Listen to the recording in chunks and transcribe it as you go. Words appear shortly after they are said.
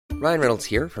Ryan Reynolds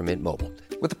here from Mint Mobile.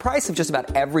 With the price of just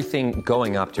about everything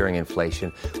going up during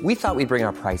inflation, we thought we'd bring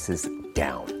our prices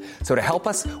down. So to help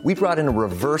us, we brought in a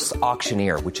reverse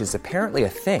auctioneer, which is apparently a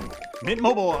thing. Mint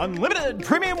Mobile Unlimited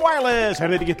Premium Wireless. How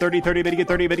to get 30, 30, bit to get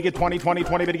 30, bit to get 20, 20,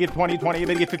 20, bit to get 20, 20,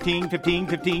 bit to get 15, 15,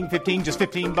 15, 15, just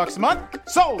 $15 a month?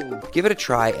 Sold! Give it a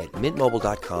try at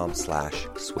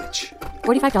mintmobile.com/switch.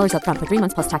 $45 up front for 3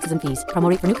 months plus taxes and fees. Promo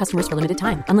rate for new customers for limited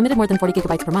time. Unlimited more than 40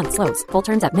 gigabytes per month. Slows full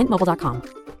terms at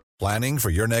mintmobile.com. Planning for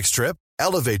your next trip?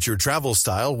 Elevate your travel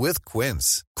style with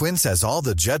Quince. Quince has all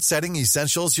the jet-setting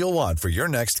essentials you'll want for your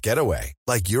next getaway,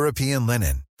 like European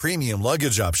linen, premium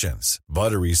luggage options,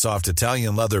 buttery soft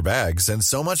Italian leather bags, and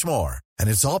so much more. And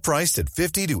it's all priced at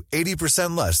 50 to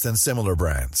 80% less than similar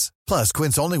brands. Plus,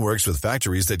 Quince only works with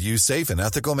factories that use safe and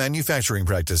ethical manufacturing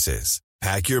practices.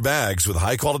 Pack your bags with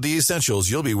high-quality essentials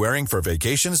you'll be wearing for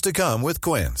vacations to come with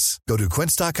Quince. Go to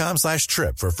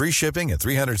quince.com/trip for free shipping and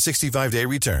 365-day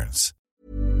returns.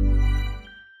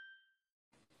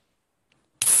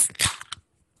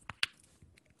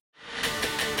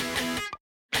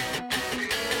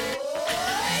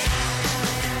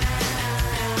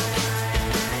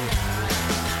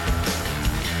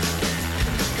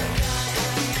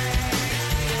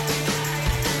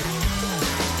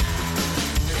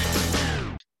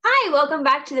 Welcome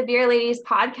back to the Beer Ladies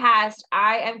podcast.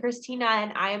 I am Christina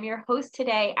and I am your host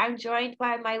today. I'm joined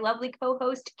by my lovely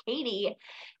co-host Katie,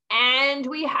 and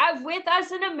we have with us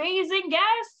an amazing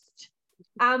guest.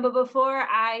 But before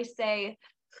I say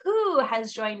who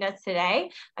has joined us today,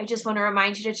 I just want to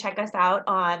remind you to check us out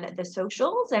on the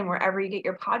socials and wherever you get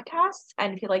your podcasts.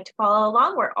 And if you'd like to follow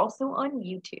along, we're also on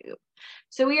YouTube.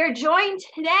 So we are joined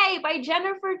today by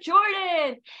Jennifer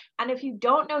Jordan. And if you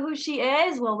don't know who she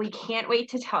is, well, we can't wait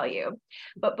to tell you.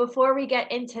 But before we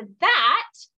get into that,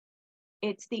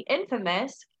 it's the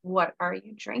infamous, what are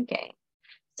you drinking?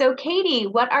 So Katie,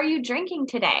 what are you drinking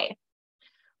today?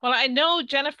 Well, I know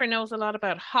Jennifer knows a lot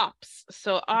about hops.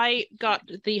 So I got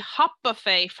the Hop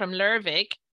Buffet from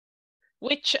Lervig,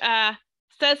 which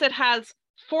says it has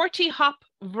 40 hop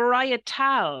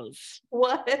varietals.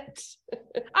 What?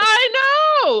 I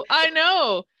know.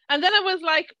 And then I was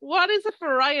like, what is a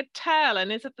varietal?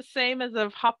 And is it the same as a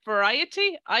hop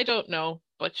variety? I don't know,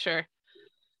 but sure.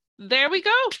 There we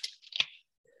go.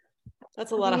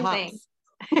 That's a lot of hops.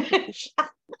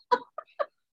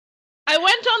 I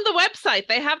went on the website.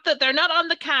 They have they're not on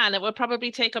the can. It would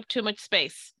probably take up too much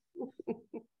space.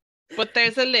 But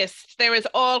there's a list. There is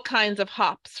all kinds of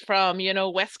hops from,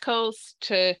 West Coast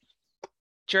to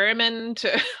German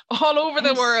to all over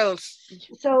the world.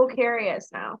 So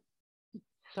curious now.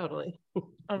 Totally.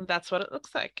 That's what it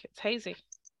looks like. It's hazy.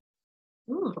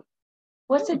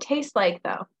 What's it taste like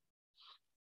though?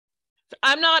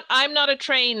 I'm not a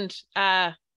trained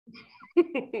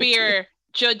beer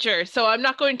judger, so I'm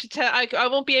not going to tell. I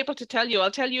won't be able to tell you.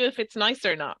 I'll tell you if it's nice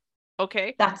or not.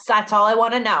 Okay. That's all I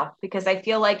want to know, because I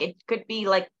feel like it could be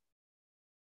like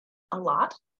a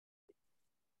lot.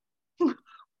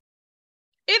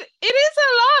 It is a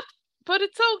lot, but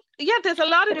there's a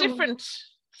lot of different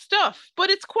stuff, but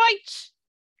it's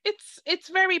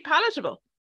very palatable.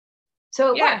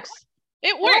 So it works.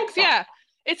 It works, yeah.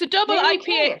 It's a double Very IPA,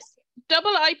 curious.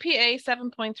 double IPA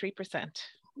 7.3%.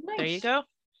 Nice. There you go.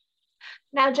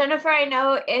 Now, Jennifer, I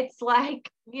know it's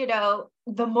like,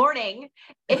 the morning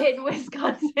in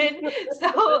Wisconsin.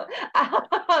 So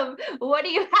what do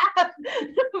you have?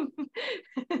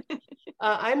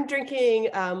 I'm drinking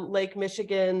Lake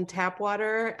Michigan tap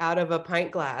water out of a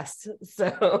pint glass.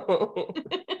 So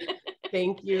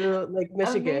thank you, Lake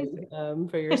Michigan,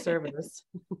 for your service.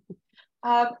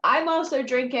 I'm also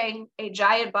drinking a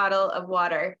giant bottle of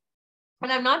water.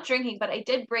 And I'm not drinking, but I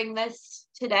did bring this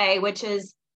today, which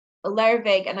is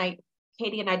Lervig, and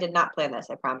Katie and I did not plan this,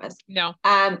 I promise. No.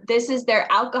 This is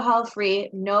their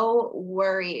alcohol-free, no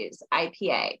worries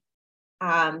IPA.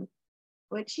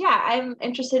 Which, I'm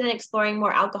interested in exploring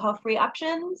more alcohol-free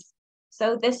options.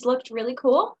 So this looked really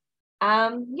cool.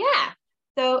 So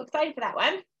excited for that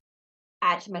one.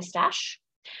 Add to my stash.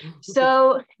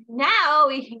 So now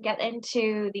we can get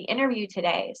into the interview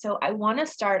today. So I want to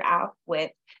start off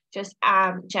with just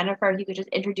Jennifer, if you could just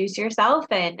introduce yourself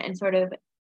and sort of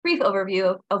brief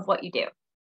overview of what you do.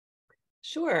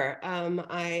 Sure.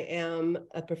 I am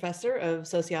a professor of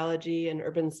sociology and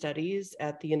urban studies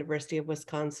at the University of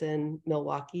Wisconsin,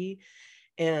 Milwaukee,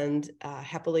 and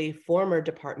happily former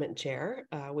department chair,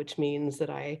 which means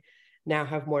that I now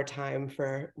have more time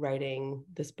for writing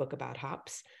this book about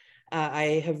hops.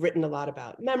 I have written a lot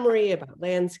about memory, about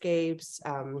landscapes.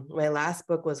 My last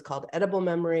book was called Edible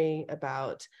Memory,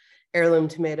 about heirloom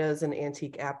tomatoes and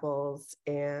antique apples.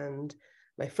 And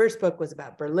my first book was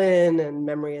about Berlin and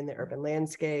memory in the urban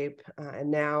landscape.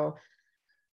 And now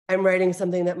I'm writing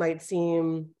something that might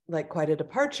seem like quite a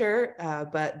departure,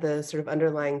 but the sort of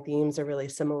underlying themes are really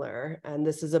similar. And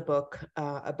this is a book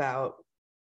about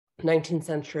 19th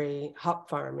century hop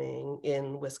farming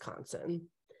in Wisconsin.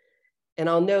 And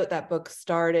I'll note that book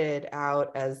started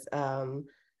out as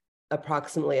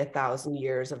approximately 1,000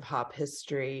 years of hop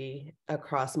history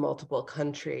across multiple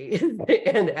countries.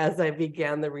 And as I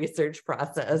began the research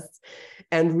process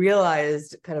and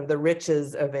realized kind of the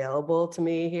riches available to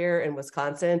me here in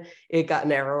Wisconsin, it got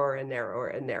narrower and narrower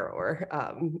and narrower.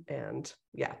 And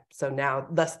yeah, so now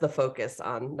that's the focus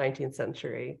on 19th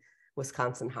century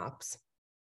Wisconsin hops.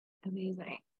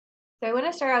 Amazing. So I want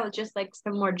to start out with just like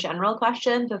some more general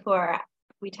questions before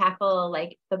we tackle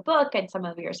like the book and some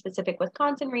of your specific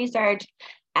Wisconsin research.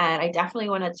 And I definitely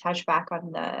want to touch back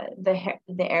on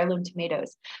the heirloom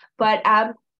tomatoes. But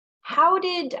how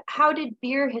did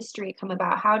beer history come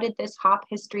about? How did this hop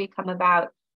history come about?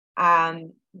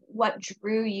 What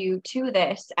drew you to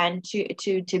this and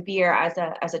to beer as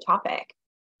a topic?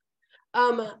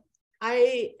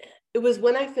 It was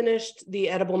when I finished the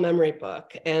Edible Memory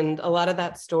book, and a lot of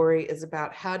that story is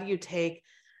about how do you take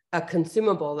a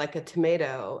consumable like a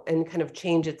tomato and kind of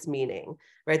change its meaning,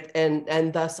 right?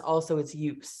 And thus also its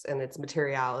use and its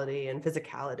materiality and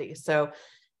physicality. So,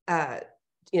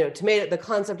 tomato, the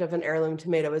concept of an heirloom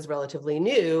tomato is relatively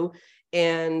new.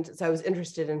 And so I was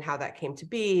interested in how that came to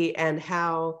be and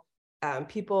how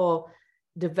people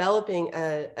developing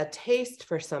a taste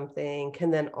for something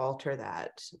can then alter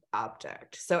that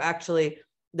object. So actually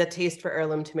the taste for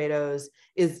heirloom tomatoes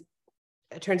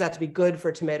it turns out to be good for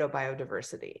tomato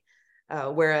biodiversity,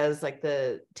 whereas like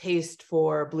the taste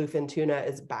for bluefin tuna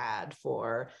is bad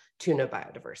for tuna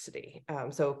biodiversity.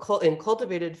 So in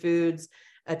cultivated foods,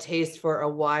 a taste for a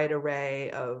wide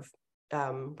array of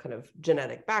kind of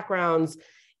genetic backgrounds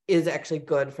is actually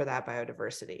good for that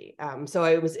biodiversity. So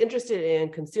I was interested in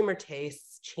consumer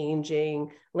tastes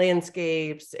changing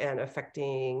landscapes and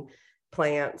affecting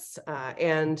plants.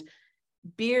 And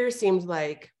beer seemed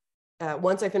like,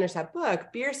 once I finished that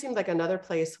book, beer seemed like another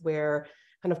place where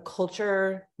kind of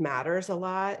culture matters a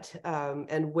lot,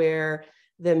 and where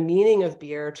the meaning of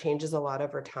beer changes a lot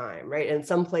over time, right? In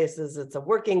some places it's a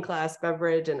working class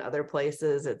beverage, in other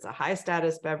places it's a high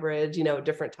status beverage,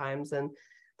 different times and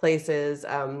places.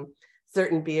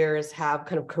 Certain beers have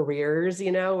kind of careers,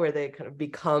 where they kind of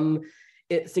become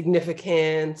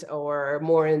significant or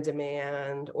more in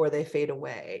demand, or they fade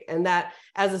away. And that,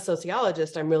 as a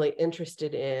sociologist, I'm really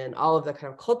interested in all of the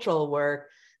kind of cultural work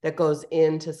that goes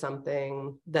into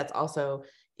something that's also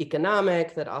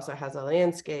economic, that also has a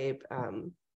landscape.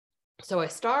 So I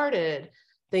started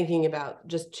thinking about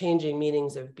just changing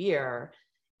meanings of beer.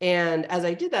 And as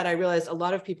I did that, I realized a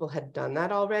lot of people had done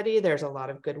that already. There's a lot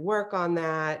of good work on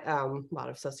that, a lot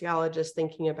of sociologists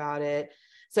thinking about it.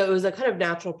 So it was a kind of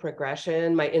natural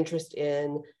progression, my interest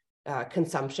in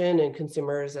consumption and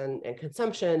consumers and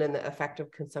consumption and the effect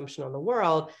of consumption on the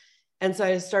world. And so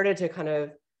I started to kind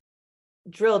of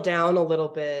drill down a little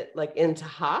bit like into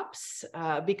hops,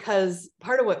 because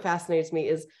part of what fascinates me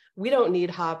is we don't need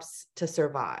hops to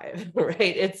survive,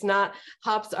 right?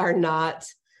 Hops are not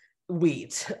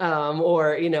wheat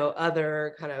or,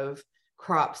 other kind of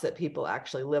crops that people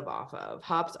actually live off of.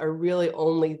 Hops are really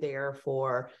only there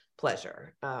for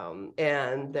pleasure.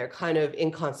 And they're kind of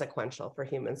inconsequential for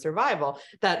human survival.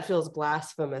 That feels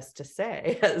blasphemous to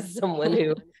say as someone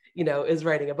who, is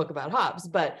writing a book about hops,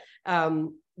 but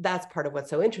that's part of what's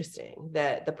so interesting,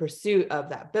 that the pursuit of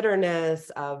that bitterness,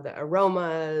 of the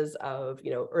aromas, of,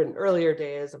 or in earlier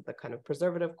days of the kind of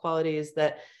preservative qualities,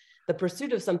 that the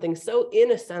pursuit of something so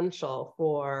inessential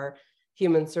for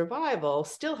human survival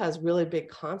still has really big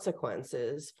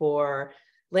consequences for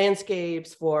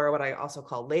landscapes, for what I also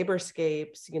call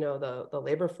laborscapes, the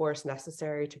labor force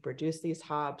necessary to produce these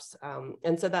hops.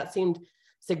 And so that seemed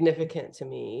significant to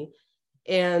me.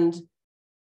 And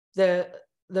the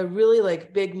really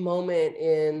like big moment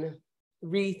in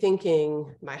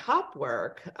rethinking my hop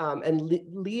work and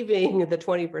leaving the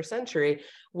 21st century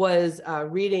was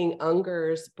reading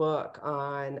Unger's book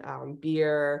on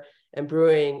beer and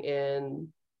brewing in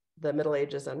the Middle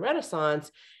Ages and Renaissance.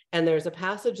 And there's a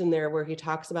passage in there where he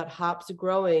talks about hops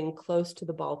growing close to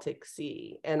the Baltic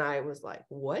Sea. And I was like,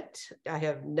 what? I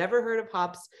have never heard of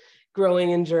hops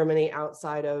growing in Germany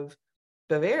outside of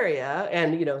Bavaria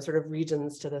and, sort of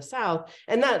regions to the south.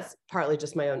 And that's partly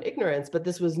just my own ignorance, but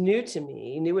this was new to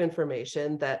me, new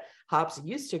information that hops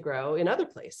used to grow in other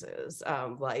places,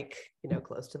 like,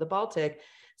 close to the Baltic.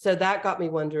 So that got me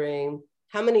wondering,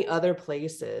 how many other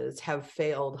places have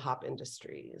failed hop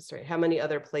industries, right? How many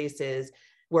other places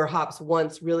were hops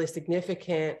once really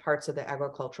significant parts of the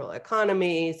agricultural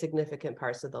economy, significant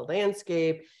parts of the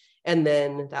landscape, and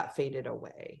then that faded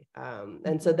away.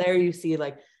 And so there you see,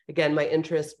 like, again,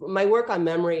 my work on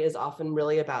memory is often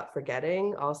really about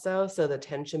forgetting also. So the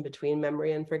tension between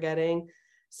memory and forgetting.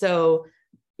 So,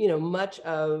 much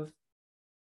of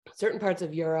certain parts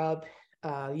of Europe,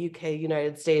 UK,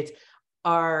 United States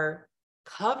are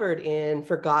covered in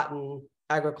forgotten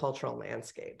agricultural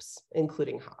landscapes,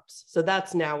 including hops. So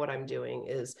that's now what I'm doing,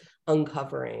 is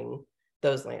uncovering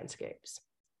those landscapes.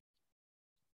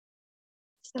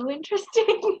 So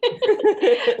interesting.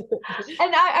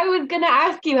 And I was going to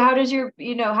ask you, how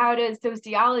does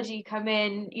sociology come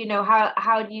in?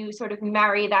 How do you sort of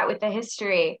marry that with the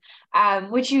history,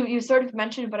 which you sort of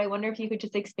mentioned, but I wonder if you could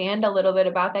just expand a little bit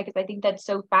about that, because I think that's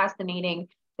so fascinating,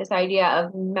 this idea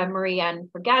of memory and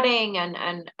forgetting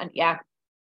and yeah.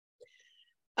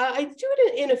 I do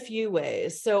it in a few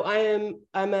ways. So I'm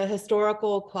a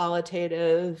historical,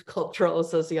 qualitative, cultural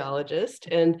sociologist.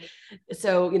 And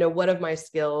so, one of my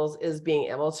skills is being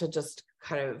able to just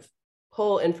kind of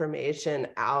pull information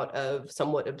out of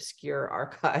somewhat obscure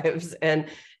archives and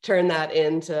turn that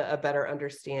into a better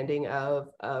understanding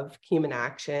of human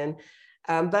action.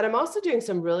 But I'm also doing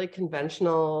some really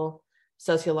conventional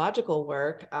sociological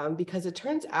work, because it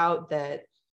turns out that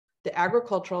the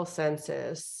agricultural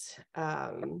census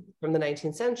from the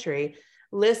 19th century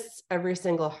lists every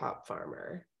single hop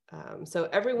farmer. So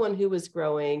everyone who was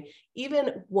growing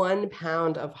even 1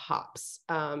 pound of hops.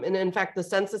 And in fact, the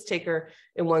census taker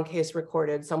in one case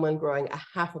recorded someone growing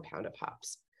 0.5 pound of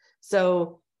hops.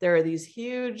 So there are these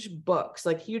huge books,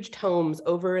 like huge tomes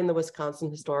over in the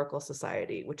Wisconsin Historical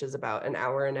Society, which is about an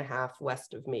hour and a half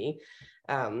west of me.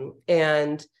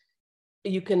 And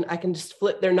I can just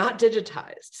flip, they're not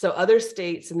digitized. So other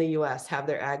states in the US have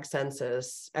their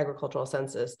agricultural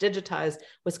census digitized.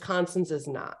 Wisconsin's is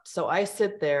not. So I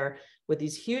sit there with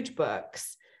these huge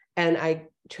books and I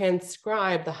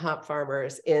transcribe the hop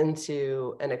farmers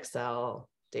into an Excel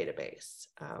database.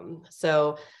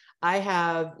 So I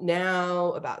have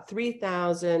now about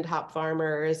 3,000 hop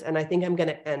farmers, and I think I'm going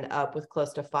to end up with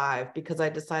close to 5, because I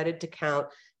decided to count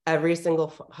every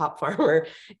single hop farmer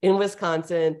in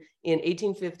Wisconsin in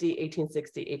 1850,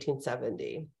 1860,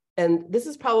 1870. And this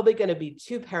is probably going to be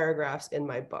 2 paragraphs in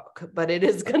my book, but it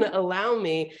is going to allow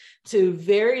me to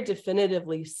very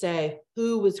definitively say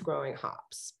who was growing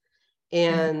hops.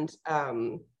 And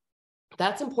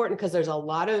that's important, because there's a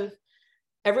lot of,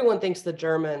 everyone thinks the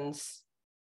Germans,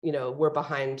 were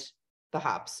behind the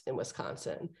hops in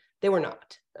Wisconsin. They were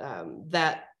not.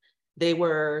 That they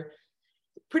were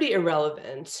pretty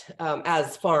irrelevant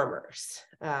as farmers.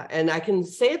 And I can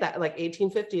say that, like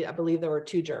 1850, I believe there were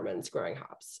 2 Germans growing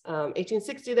hops.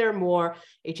 1860, there are more.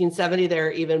 1870, there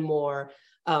are even more.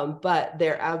 But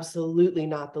they're absolutely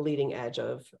not the leading edge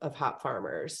of hop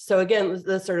farmers. So again,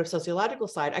 the sort of sociological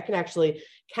side, I can actually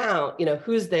count,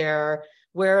 who's there,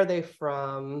 where are they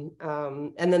from?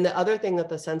 And then the other thing that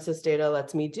the census data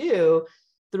lets me do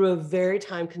through a very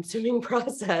time-consuming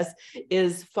process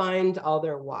is find all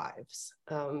their wives,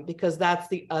 because that's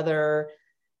the other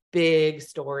big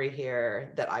story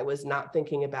here that I was not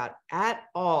thinking about at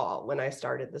all when I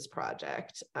started this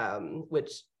project,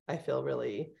 which I feel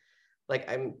really like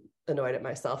I'm annoyed at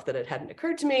myself that it hadn't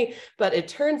occurred to me. But it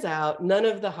turns out none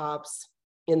of the hops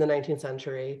in the 19th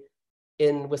century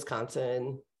in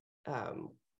Wisconsin,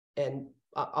 and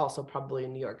also probably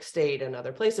in New York State and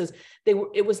other places,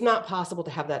 it was not possible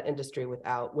to have that industry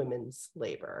without women's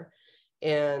labor,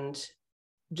 and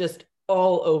just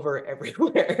all over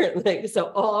everywhere.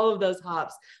 So all of those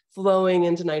hops flowing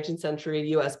into 19th century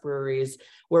US breweries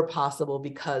were possible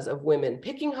because of women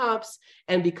picking hops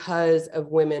and because of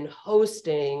women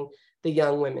hosting the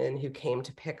young women who came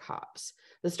to pick hops.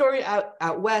 The story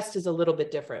out west is a little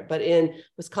bit different, but in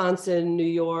Wisconsin, New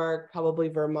York, probably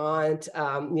Vermont,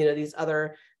 these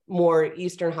other more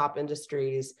Eastern hop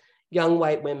industries, young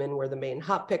white women were the main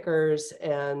hop pickers,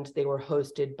 and they were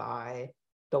hosted by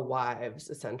the wives,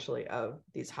 essentially, of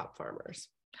these hop farmers.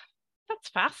 That's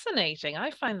fascinating. I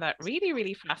find that really,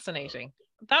 really fascinating.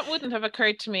 That wouldn't have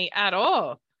occurred to me at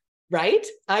all. Right?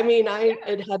 I mean,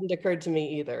 it hadn't occurred to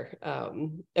me either,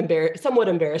 somewhat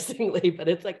embarrassingly, but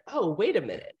it's like, oh, wait a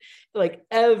minute. Like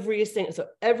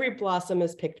every blossom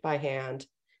is picked by hand,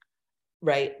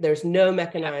 right? There's no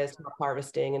mechanized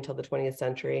harvesting until the 20th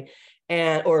century,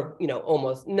 or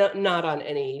almost not on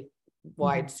any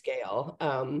wide scale.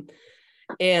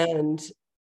 And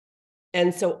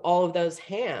so all of those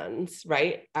hands,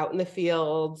 right, out in the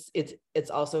fields, it's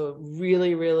also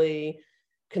really, really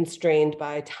constrained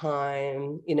by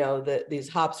time. These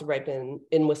hops ripen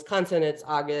in Wisconsin, it's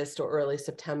August or early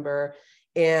September.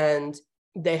 and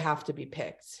they have to be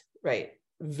picked, right,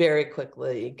 very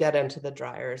quickly, get into the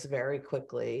dryers very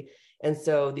quickly. And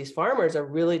so these farmers are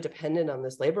really dependent on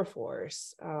this labor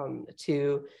force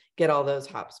to get all those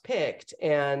hops picked.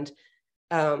 And,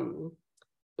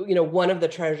 one of the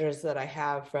treasures that I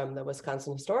have from the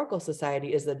Wisconsin Historical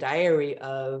Society is the diary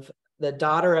of the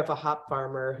daughter of a hop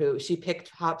farmer who she picked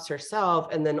hops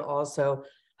herself and then also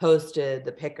hosted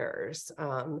the pickers.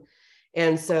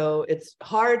 And so it's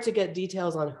hard to get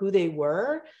details on who they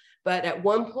were, but at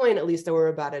one point, at least there were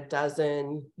about a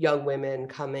dozen young women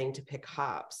coming to pick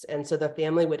hops. And so the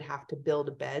family would have to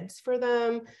build beds for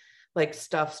them, like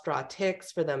stuffed straw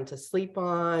ticks for them to sleep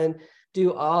on,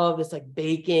 do all of this like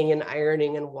baking and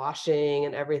ironing and washing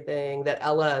and everything that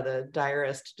Ella, the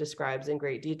diarist, describes in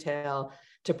great detail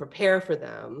to prepare for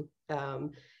them.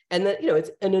 And that,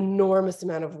 it's an enormous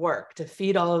amount of work to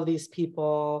feed all of these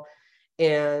people,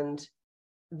 and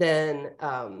then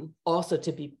also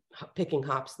to be picking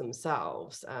hops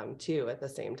themselves too at the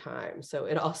same time. So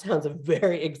it all sounds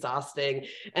very exhausting.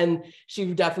 And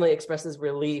she definitely expresses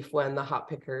relief when the hop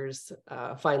pickers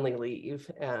finally leave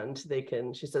and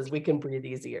she says, we can breathe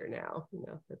easier now,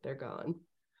 that they're gone.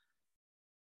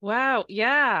 Wow.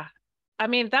 Yeah. I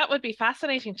mean, that would be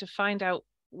fascinating to find out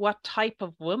what type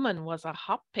of woman was a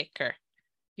hop picker,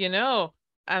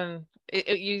 and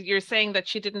you're saying that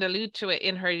she didn't allude to it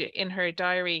in her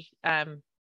diary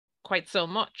quite so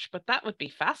much, but that would be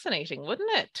fascinating, wouldn't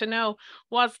it, to know,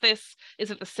 is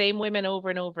it the same women over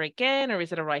and over again, or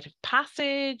is it a rite of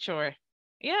passage, or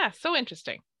so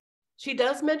interesting. She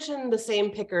does mention the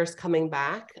same pickers coming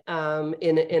back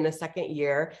in a second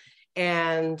year,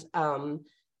 and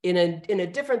in a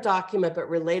different document but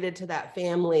related to that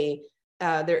family,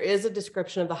 there is a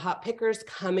description of the hop pickers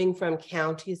coming from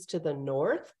counties to the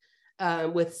north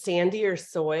with sandier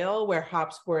soil where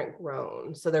hops weren't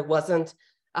grown. So there wasn't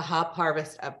a hop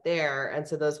harvest up there. And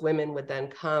so those women would then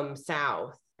come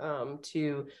south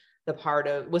to the part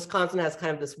of Wisconsin has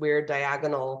kind of this weird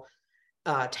diagonal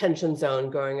tension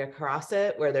zone going across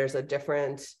it, where there's a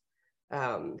different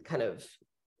kind of,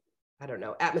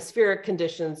 atmospheric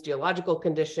conditions, geological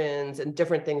conditions, and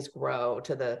different things grow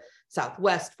to the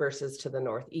southwest versus to the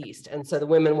northeast. And so the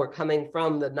women were coming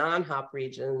from the non-hop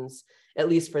regions, at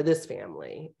least for this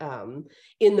family.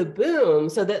 In the boom,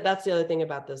 so that's the other thing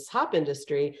about this hop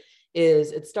industry,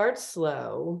 is it starts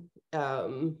slow.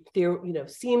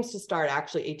 Seems to start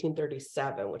actually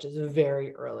 1837, which is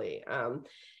very early.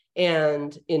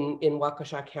 And in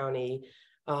Waukesha County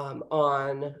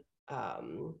on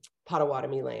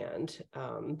Potawatomi land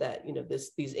that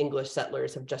these English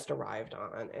settlers have just arrived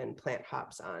on and plant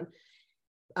hops on.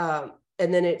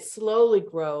 And then it slowly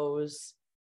grows,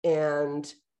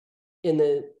 and in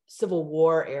the Civil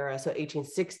War era, so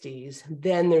 1860s,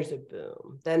 then there's a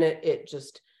boom. Then it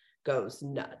just goes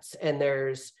nuts, and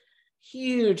there's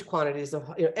huge quantities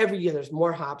of, every year there's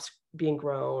more hops being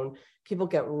grown. People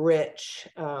get rich,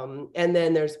 and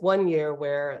then there's one year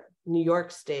where New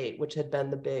York State, which had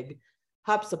been the big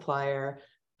hop supplier,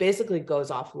 basically goes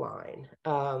offline.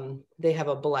 They have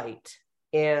a blight,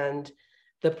 and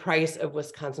the price of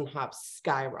Wisconsin hops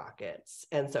skyrockets.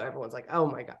 And so everyone's like, oh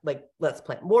my God, like, let's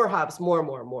plant more hops,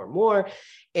 more.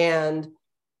 And,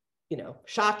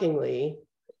 shockingly,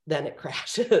 then it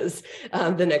crashes.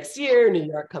 The next year, New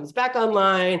York comes back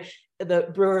online.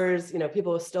 The brewers,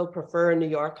 people still prefer New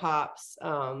York hops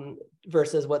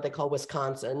versus what they call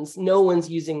Wisconsin's. No one's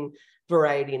using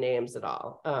variety names at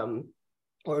all,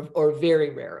 or very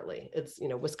rarely. It's,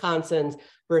 Wisconsin's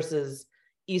versus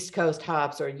East Coast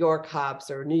hops or York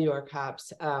hops or New York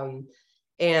hops.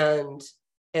 And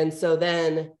so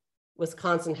then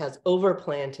Wisconsin has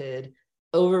overplanted,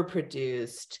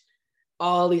 overproduced.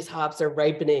 All these hops are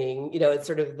ripening, it's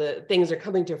sort of the things are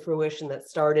coming to fruition that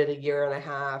started a year and a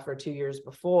half or 2 years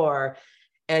before.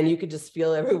 And you could just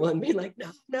feel everyone being like,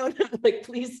 no, like,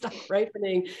 please stop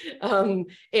ripening. And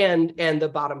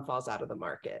the bottom falls out of the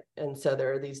market. And so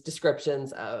there are these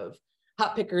descriptions of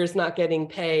hop pickers not getting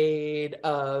paid,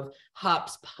 of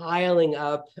hops piling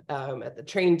up at the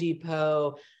train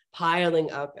depot,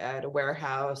 piling up at a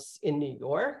warehouse in New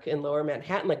York, in Lower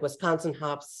Manhattan, like Wisconsin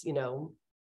hops,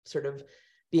 sort of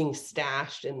being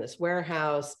stashed in this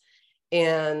warehouse.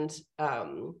 And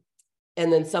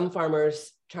then some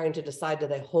farmers trying to decide, do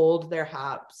they hold their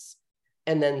hops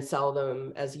and then sell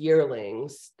them as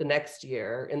yearlings the next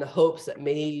year in the hopes that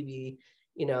maybe,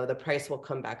 the price will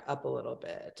come back up a little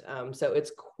bit. So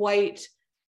it's quite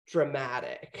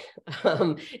dramatic.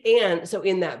 And so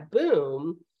in that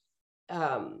boom,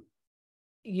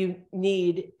 you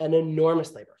need an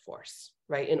enormous labor force,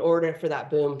 right, in order for that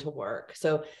boom to work.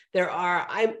 So there are,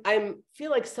 I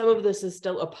feel like some of this is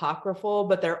still apocryphal,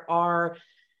 but there are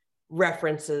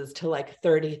references to like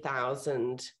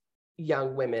 30,000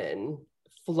 young women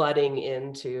flooding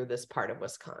into this part of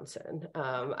Wisconsin.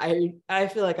 I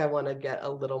feel like I want to get a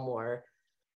little more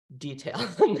detail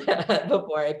on that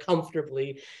before I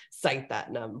comfortably cite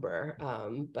that number.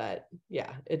 But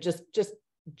yeah, it just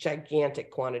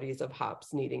gigantic quantities of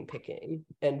hops needing picking,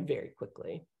 and very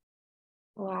quickly.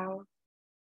 Wow.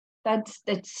 It's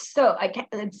so,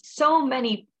 it's so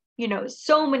many,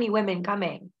 so many women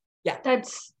coming. Yeah.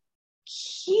 That's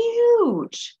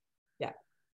huge. Yeah.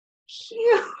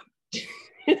 Huge.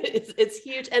 It's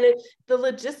huge. And the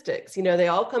logistics, they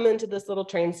all come into this little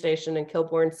train station in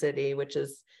Kilbourne City, which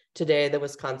is today the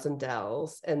Wisconsin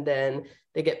Dells. And then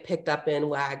they get picked up in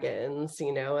wagons,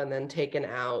 and then taken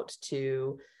out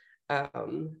to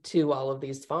all of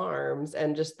these farms.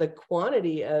 And just the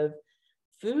quantity of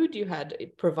food you had to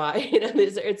provide.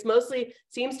 It's mostly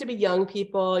seems to be young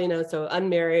people, so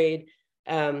unmarried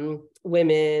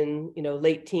women,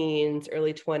 late teens,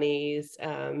 early 20s,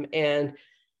 and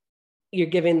you're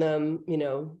giving them,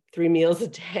 3 meals a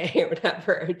day or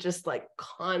whatever, just like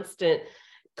constant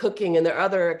cooking. And there are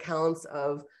other accounts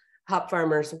of hop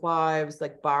farmers' wives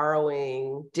like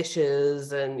borrowing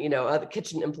dishes and, other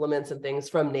kitchen implements and things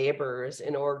from neighbors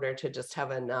in order to just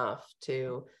have enough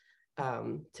to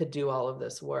do all of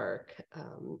this work.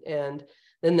 And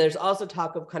then there's also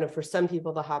talk of kind of, for some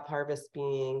people, the hop harvest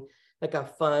being like a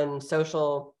fun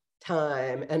social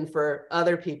time, and for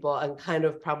other people, and kind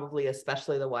of probably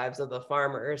especially the wives of the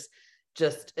farmers,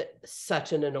 just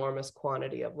such an enormous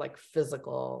quantity of like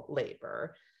physical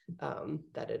labor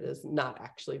that it is not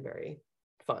actually very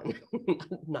fun,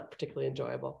 not particularly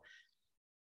enjoyable.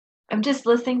 I'm just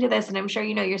listening to this, and I'm sure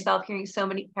yourself hearing so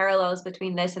many parallels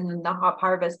between this and the hop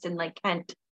harvest in like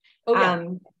Kent,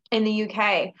 in the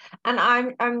UK. And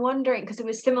I'm wondering, because it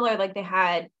was similar, like they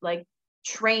had like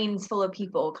trains full of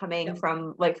people coming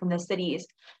from the cities.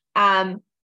 And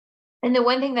the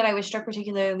one thing that I was struck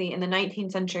particularly in the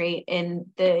 19th century in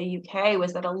the UK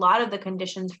was that a lot of the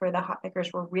conditions for the hop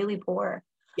pickers were really poor.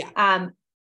 Yeah.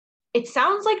 It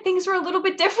sounds like things were a little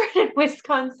bit different in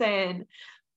Wisconsin.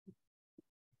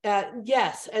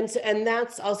 Yes, and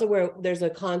that's also where there's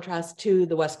a contrast to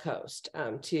the West Coast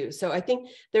too. So I think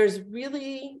there's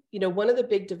really, one of the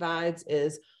big divides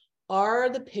is, are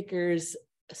the pickers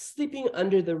sleeping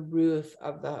under the roof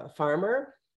of the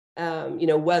farmer,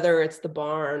 whether it's the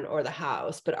barn or the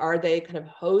house, but are they kind of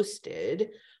hosted,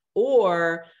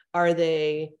 or are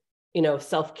they,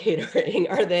 self-catering?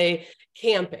 Are they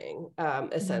camping,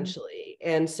 essentially?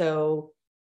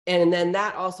 And then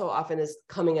that also often is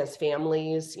coming as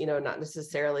families, not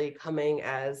necessarily coming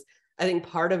as, I think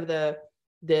part of the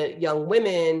young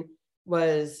women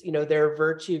was, their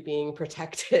virtue being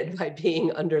protected by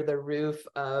being under the roof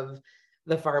of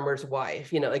the farmer's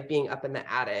wife, like being up in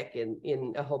the attic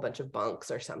in a whole bunch of bunks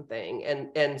or something.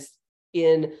 And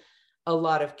in a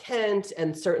lot of Kent,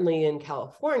 and certainly in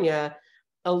California,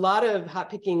 a lot of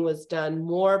hop picking was done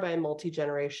more by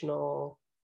multi-generational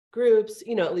groups,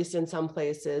 at least in some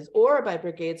places, or by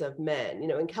brigades of men.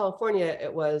 In California,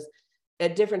 it was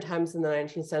at different times in the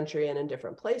 19th century and in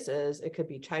different places. It could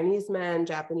be Chinese men,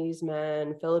 Japanese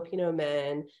men, Filipino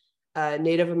men,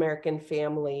 Native American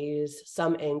families,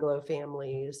 some Anglo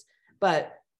families.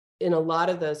 But in a lot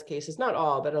of those cases, not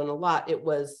all, but in a lot, it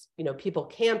was, people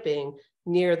camping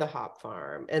near the hop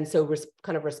farm. And so we're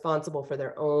kind of responsible for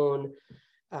their own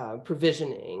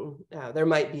provisioning. There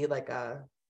might be like a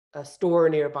store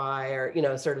nearby,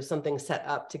 or, sort of something set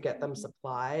up to get them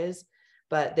supplies,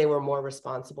 but they were more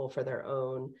responsible for their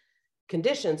own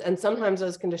conditions. And sometimes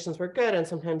those conditions were good, and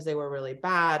sometimes they were really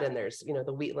bad. And there's,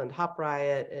 the Wheatland hop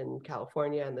riot in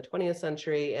California in the 20th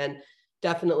century. And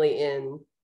definitely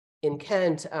in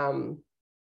Kent,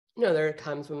 there are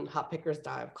times when hop pickers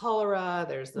die of cholera.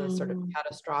 There's the sort of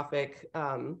catastrophic,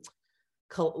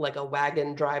 like a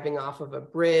wagon driving off of a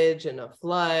bridge in a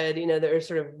flood. There are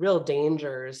sort of real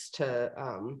dangers to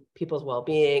people's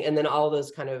well-being. And then all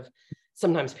those kind of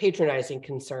sometimes patronizing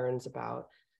concerns about,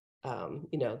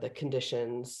 the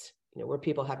conditions, were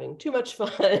people having too much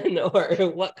fun,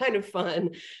 or what kind of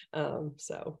fun?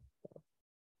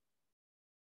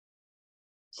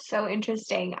 So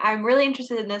interesting. I'm really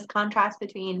interested in this contrast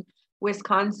between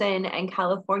Wisconsin and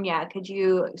California. Could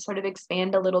you sort of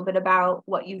expand a little bit about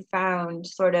what you found?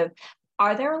 Sort of,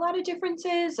 are there a lot of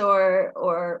differences,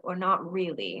 or not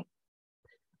really?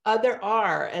 There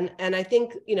are, and I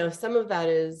think some of that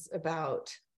is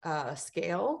about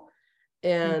scale,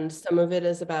 and some of it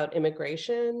is about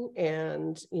immigration,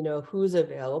 and who's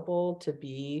available to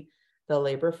be the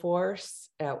labor force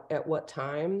at what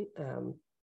time.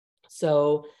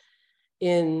 So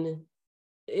in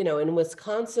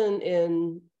Wisconsin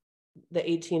in the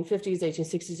 1850s,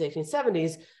 1860s,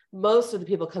 1870s, most of the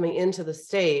people coming into the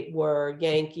state were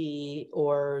Yankee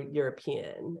or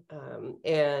European.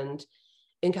 And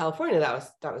in California,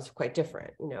 that was quite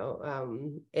different,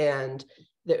 and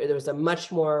there was a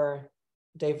much more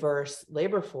diverse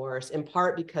labor force, in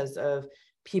part because of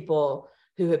people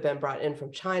who had been brought in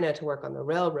from China to work on the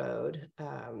railroad.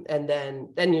 And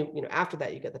then after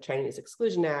that, you get the Chinese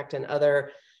Exclusion Act and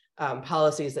other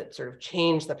policies that sort of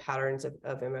change the patterns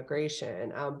of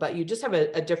immigration. But you just have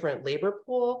a different labor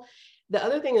pool. The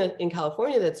other thing in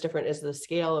California that's different is the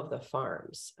scale of the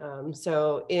farms.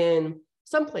 So in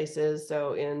some places,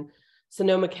 so in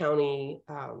Sonoma County,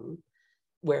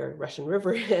 where Russian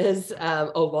River is,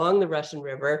 along the Russian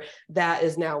River, that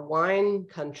is now wine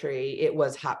country. It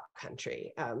was hop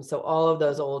country. So all of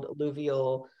those old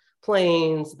alluvial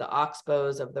plains, the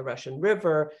oxbows of the Russian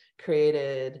River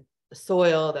created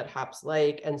soil that hops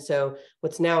like. And so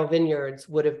what's now vineyards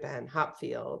would have been hop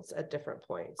fields at different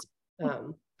points.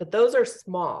 But those are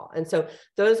small. And so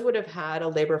those would have had a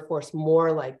labor force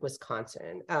more like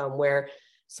Wisconsin, where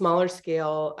smaller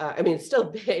scale, it's still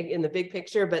big in the big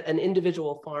picture, but an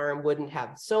individual farm wouldn't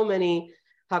have so many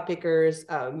hop pickers,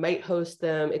 might host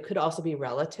them. It could also be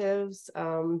relatives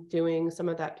doing some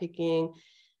of that picking.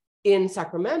 In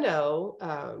Sacramento,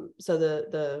 so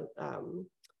the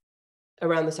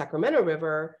around the Sacramento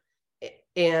River,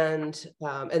 and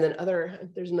then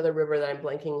there's another river that I'm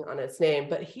blanking on its name,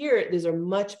 but here these are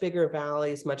much bigger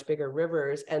valleys, much bigger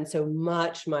rivers, and so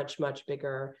much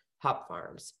bigger hop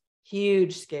farms,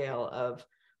 huge scale of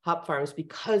hop farms,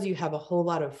 because you have a whole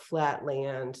lot of flat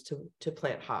land to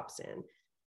plant hops in.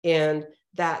 And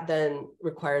that then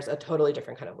requires a totally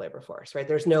different kind of labor force, right?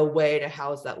 There's no way to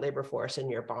house that labor force in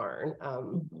your barn.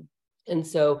 And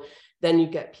so then you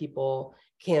get people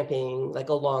camping like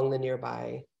along the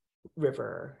nearby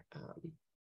river.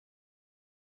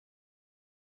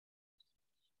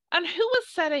 And who was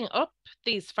setting up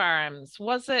these farms?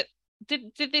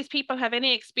 Did these people have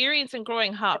any experience in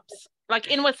growing hops? Like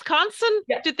in Wisconsin,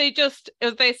 Yeah. Did they just,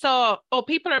 as they saw, oh,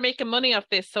 people are making money off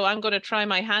this, so I'm going to try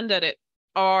my hand at it?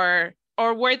 Or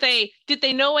did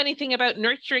they know anything about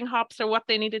nurturing hops or what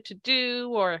they needed to do?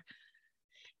 Or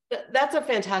That's a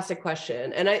fantastic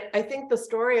question. And I think the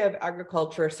story of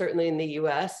agriculture, certainly in the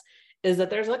US, is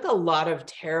that there's like a lot of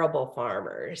terrible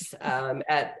farmers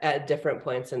at different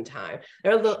points in time.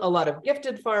 There are a lot of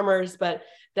gifted farmers, but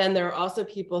then there are also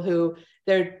people who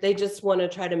they just want to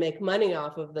try to make money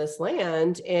off of this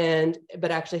land, but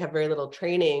actually have very little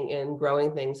training in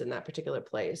growing things in that particular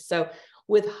place. So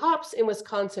with hops in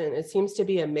Wisconsin, it seems to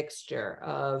be a mixture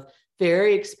of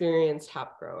very experienced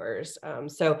hop growers.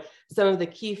 So some of the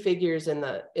key figures in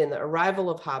the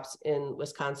arrival of hops in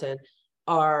Wisconsin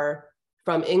are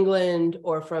from England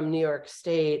or from New York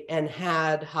State and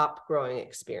had hop growing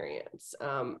experience,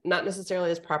 not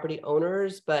necessarily as property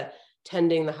owners, but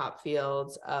tending the hop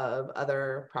fields of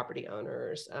other property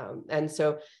owners. And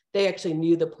so they actually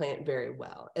knew the plant very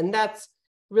well. And that's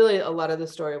really a lot of the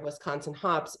story of Wisconsin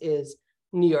hops is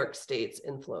New York State's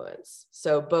influence.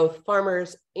 So both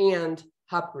farmers and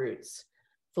hop roots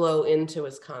flow into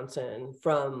Wisconsin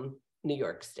from New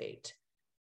York State.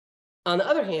 On the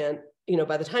other hand,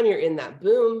 by the time you're in that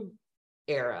boom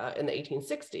era in the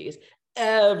 1860s,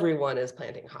 everyone is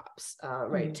planting hops,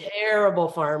 right? Terrible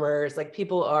farmers, like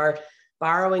people are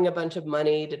borrowing a bunch of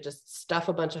money to just stuff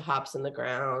a bunch of hops in the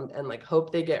ground and like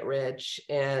hope they get rich.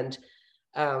 And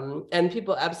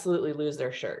people absolutely lose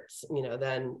their shirts,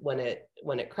 then when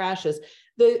it crashes.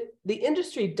 The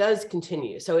industry does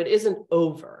continue. So it isn't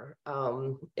over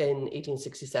in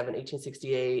 1867,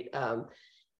 1868.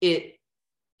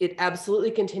 It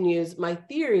absolutely continues. My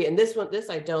theory, and this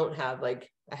I don't have, I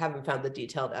haven't found the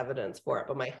detailed evidence for it,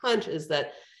 but my hunch is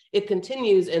that it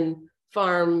continues in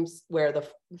farms where the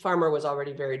farmer was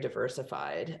already very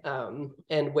diversified,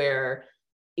 and where,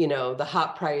 the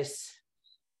hop price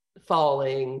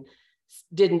falling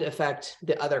didn't affect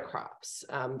the other crops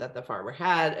that the farmer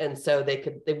had. And so they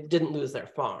didn't lose their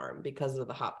farm because of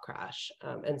the hop crash.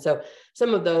 And so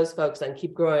some of those folks then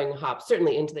keep growing hops,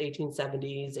 certainly into the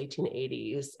 1870s,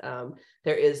 1880s.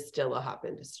 There is still a hop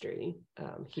industry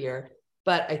here,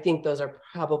 but I think those are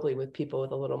probably with people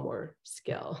with a little more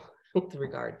skill with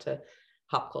regard to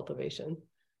hop cultivation.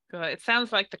 it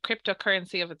sounds like the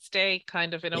cryptocurrency of its day,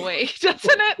 kind of, in a way,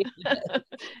 doesn't it?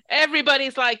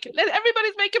 Everybody's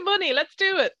making money. Let's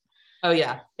do it. Oh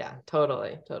yeah,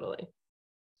 totally.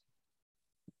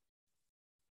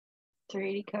 It's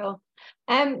really cool.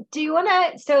 Do you want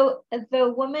to, so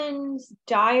the woman's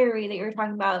diary that you were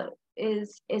talking about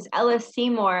is Ella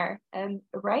Seymour,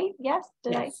 right? Yes.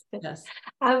 Yes.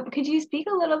 Could you speak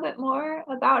a little bit more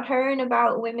about her and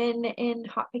about women in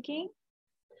hop picking?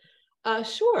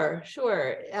 Sure.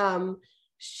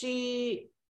 She,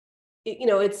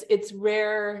 it's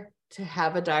rare to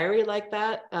have a diary like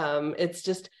that.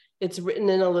 It's written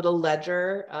in a little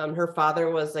ledger. Her father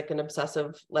was like an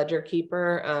obsessive ledger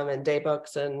keeper, and day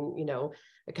books and,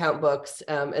 account books.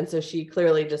 And so she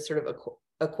clearly just sort of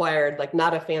acquired, like,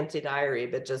 not a fancy diary,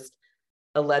 but just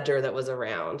a ledger that was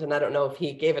around. And I don't know if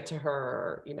he gave it to her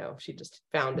or, if she just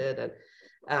found it.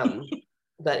 And,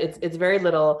 but it's very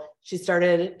little. She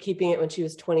started keeping it when she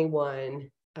was 21,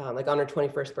 like on her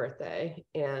 21st birthday,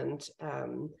 and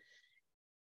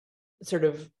sort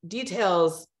of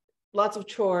details lots of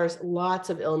chores, lots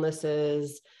of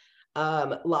illnesses,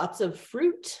 lots of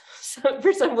fruit. So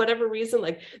for whatever reason,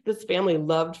 like, this family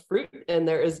loved fruit, and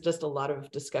there is just a lot of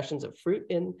discussions of fruit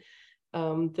in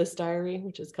this diary,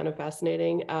 which is kind of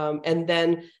fascinating. And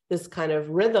then this kind of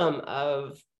rhythm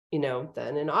of,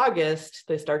 then in August,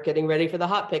 they start getting ready for the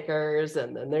hop pickers,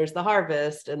 and then there's the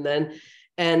harvest, and then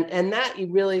and that you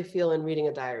really feel in reading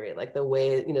a diary, like the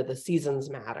way, the seasons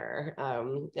matter,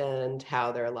 and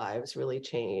how their lives really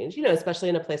change, especially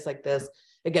in a place like this,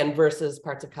 again, versus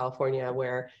parts of California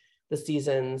where the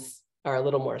seasons are a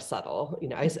little more subtle.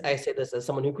 I say this as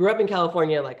someone who grew up in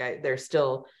California, like there's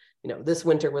still, this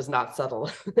winter was not subtle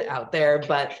out there,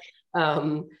 but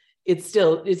it's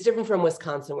different from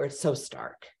Wisconsin, where it's so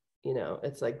stark.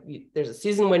 It's like there's a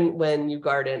season when you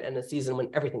garden and a season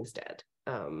when everything's dead.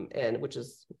 And which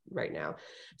is right now.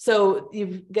 So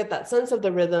you get that sense of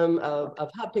the rhythm of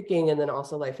hop picking, and then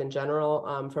also life in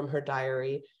general, from her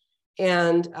diary.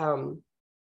 And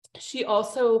she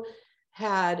also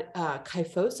had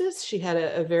kyphosis. She had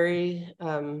a very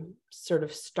sort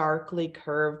of starkly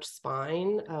curved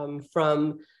spine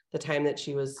from the time that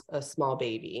she was a small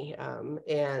baby.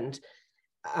 And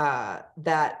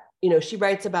that, she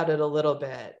writes about it a little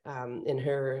bit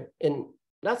in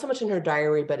not so much in her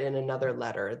diary, but in another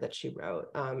letter that she wrote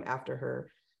after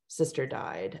her sister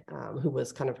died, who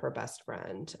was kind of her best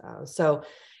friend. So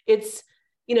it's,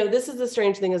 this is the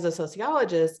strange thing as a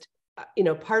sociologist,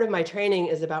 part of my training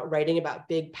is about writing about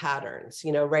big patterns,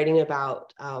 writing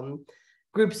about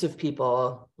groups of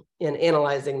people and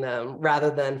analyzing them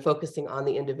rather than focusing on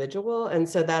the individual. And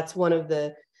so that's one of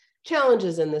the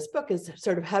challenges in this book, is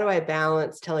sort of how do I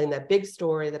balance telling that big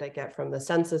story that I get from the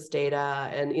census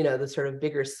data and, the sort of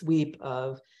bigger sweep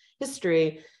of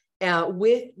history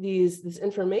with this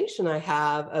information I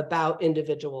have about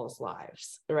individuals'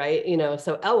 lives, right?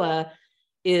 So Ella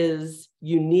is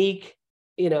unique,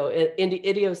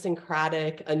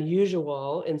 idiosyncratic,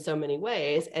 unusual in so many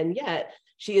ways. And yet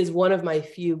she is one of my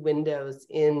few windows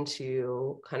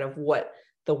into kind of what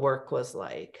the work was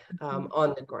like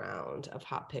on the ground of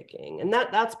hop picking. And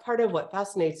that's part of what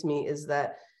fascinates me, is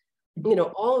that,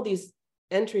 all of these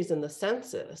entries in the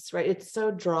census, right? It's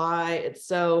so dry. It's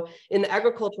so, in the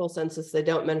agricultural census, they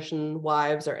don't mention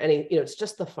wives or any, it's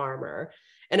just the farmer.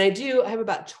 And I have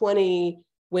about 20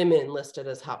 women listed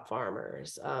as hop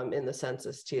farmers in the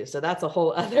census too. So that's a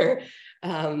whole other,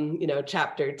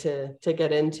 chapter to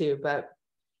get into. But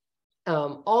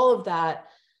all of that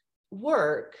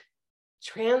work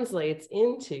translates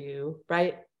into,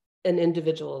 right, an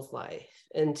individual's life,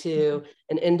 into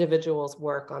an individual's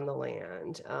work on the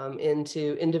land,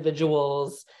 into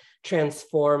individuals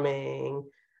transforming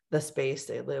the space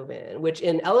they live in, which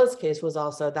in Ella's case was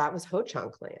also, that was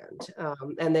Ho-Chunk land.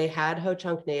 And they had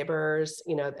Ho-Chunk neighbors,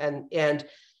 and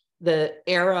the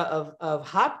era of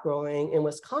hop growing in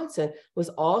Wisconsin was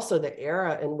also the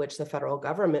era in which the federal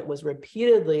government was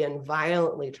repeatedly and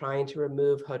violently trying to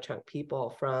remove Ho-Chunk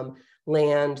people from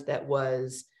land that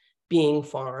was being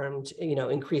farmed,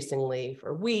 increasingly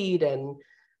for wheat and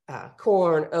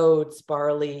corn, oats,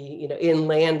 barley, in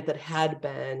land that had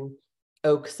been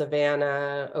oak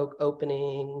savanna, oak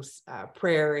openings,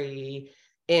 prairie,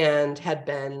 and had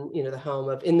been, the home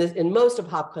of, in most of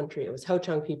hop country, it was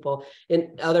Ho-Chunk people.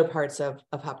 In other parts of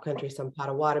hop country, some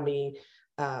Potawatomi,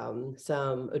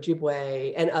 some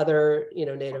Ojibwe, and other,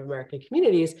 Native American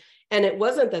communities. And it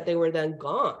wasn't that they were then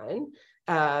gone.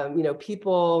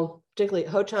 People, particularly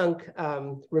Ho-Chunk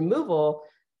removal,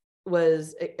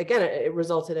 was, again, it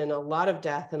resulted in a lot of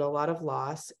death and a lot of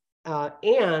loss.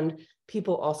 And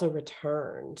people also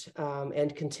returned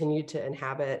and continued to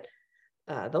inhabit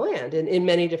the land in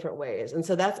many different ways. And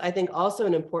so that's, I think, also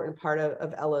an important part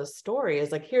of Ella's story,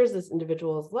 is like, here's this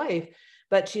individual's life,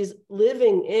 but she's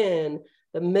living in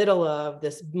the middle of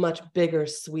this much bigger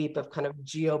sweep of kind of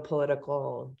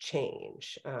geopolitical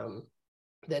change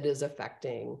that is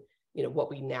affecting, what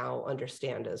we now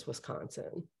understand as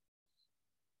Wisconsin.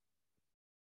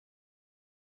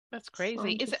 That's crazy. So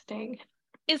interesting.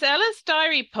 Is Ella's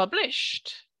diary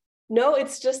published? No,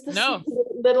 it's just this No.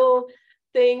 little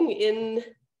thing in,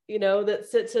 that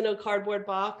sits in a cardboard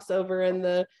box over in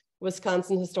the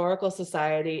Wisconsin Historical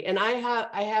Society. And I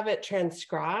have it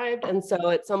transcribed. And so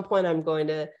at some point I'm going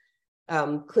to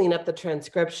clean up the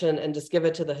transcription and just give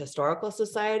it to the Historical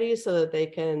Society so that they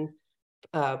can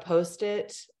post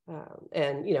it.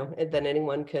 And then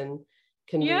anyone can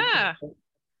Yeah,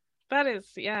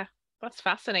 that's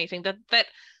fascinating.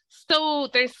 So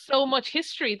there's so much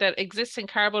history that exists in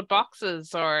cardboard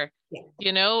boxes or,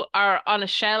 are on a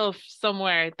shelf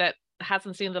somewhere that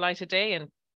hasn't seen the light of day in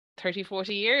 30,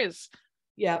 40 years.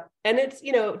 Yeah. And it's,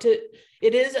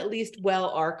 it is at least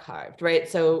well archived, right?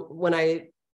 So when I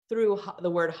threw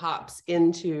the word hops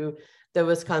into the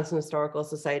Wisconsin Historical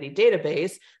Society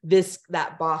database,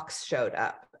 that box showed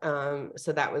up.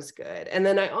 So that was good. And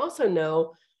then I also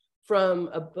know from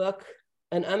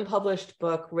an unpublished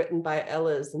book written by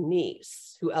Ella's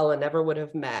niece, who Ella never would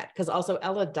have met, because also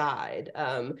Ella died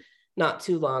not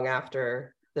too long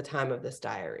after the time of this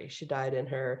diary. She died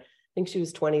I think she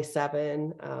was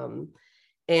 27.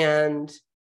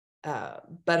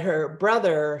 But her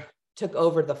brother took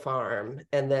over the farm,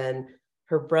 and then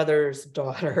her brother's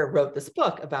daughter wrote this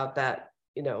book about that,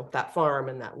 that farm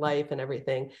and that life and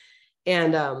everything.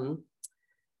 And oh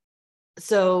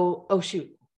shoot,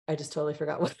 I just totally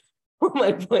forgot what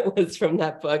my point was from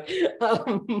that book.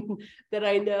 That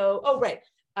I know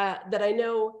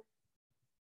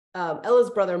Ella's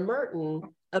brother Merton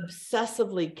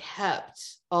obsessively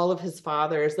kept all of their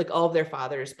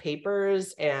father's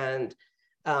papers, and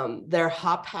their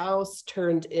hop house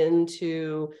turned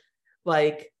into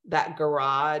like that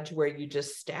garage where you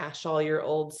just stash all your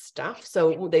old stuff.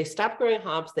 So they stopped growing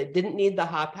hops. They didn't need the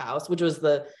hop house, which was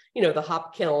the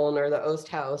hop kiln or the oast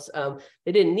house.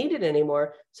 They didn't need it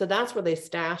anymore. So that's where they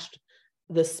stashed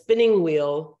the spinning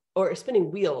wheels.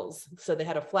 So they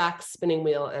had a flax spinning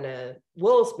wheel and a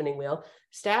wool spinning wheel,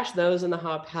 stashed those in the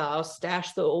hop house,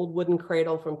 stashed the old wooden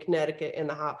cradle from Connecticut in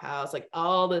the hop house, like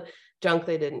all the junk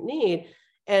they didn't need.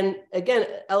 And again,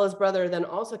 Ella's brother then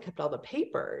also kept all the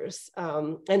papers.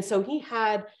 And so he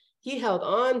held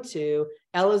on to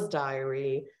Ella's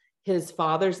diary, his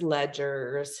father's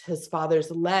ledgers, his father's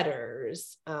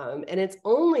letters. And it's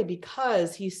only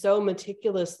because he so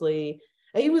meticulously,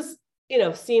 he was,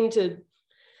 seemed to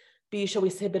be, shall we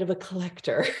say, a bit of a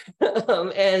collector.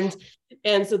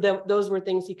 And so those were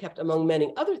things he kept among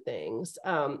many other things.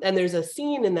 And there's a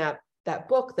scene in that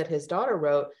book that his daughter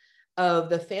wrote of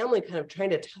the family kind of trying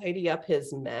to tidy up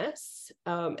his mess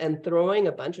and throwing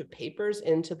a bunch of papers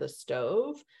into the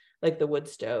stove, like the wood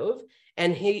stove.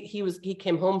 And he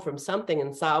came home from something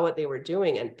and saw what they were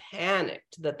doing and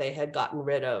panicked that they had gotten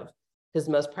rid of his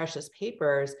most precious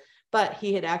papers, but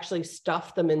he had actually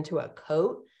stuffed them into a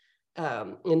coat,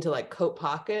 into like coat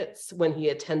pockets when he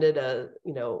attended a,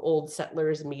 old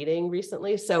settlers meeting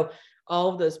recently. So all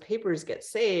of those papers get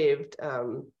saved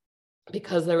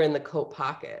because they're in the coat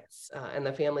pockets, and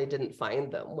the family didn't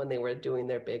find them when they were doing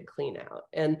their big clean out.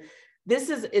 And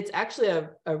it's actually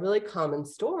a really common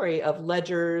story of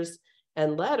ledgers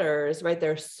and letters, right?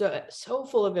 They're so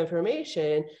full of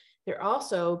information. They're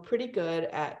also pretty good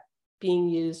at being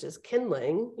used as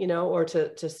kindling, or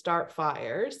to start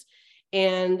fires.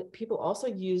 And people also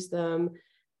use them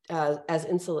as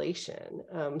insulation.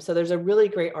 So there's a really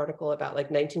great article about like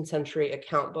 19th century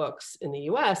account books in the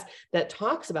US that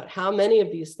talks about how many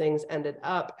of these things ended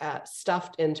up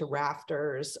stuffed into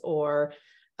rafters or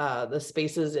the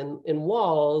spaces in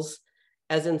walls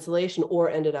as insulation, or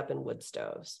ended up in wood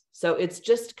stoves. So it's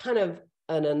just kind of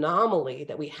an anomaly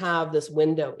that we have this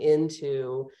window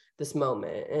into this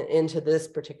moment and into this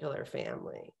particular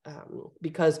family,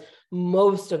 because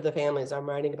most of the families I'm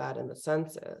writing about in the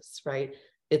census, right,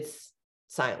 it's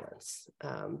silence.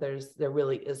 There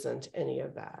really isn't any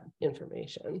of that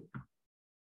information.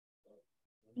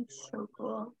 It's so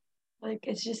cool. Like,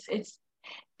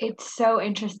 it's so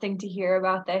interesting to hear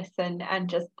about this and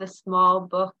just the small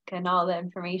book and all the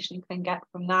information you can get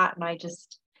from that. And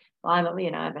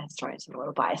I'm a historian, so I'm a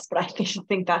little biased, but I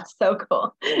think that's so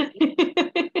cool.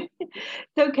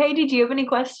 So Katie, do you have any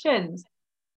questions?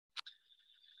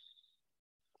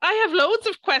 I have loads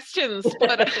of questions,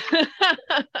 but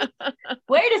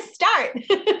where to start?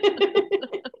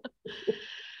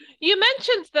 You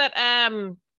mentioned that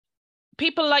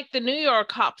people like the New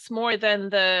York hops more than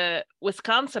the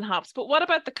Wisconsin hops, but what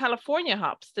about the California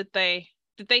hops? Did they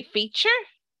feature?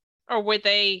 or were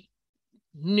they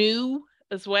new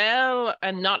as well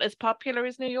and not as popular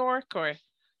as New York? Or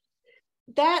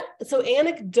so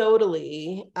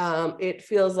anecdotally, it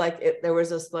feels like there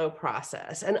was a slow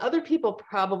process, and other people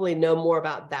probably know more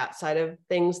about that side of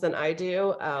things than I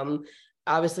do.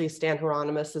 Obviously, Stan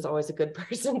Hieronymus is always a good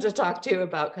person to talk to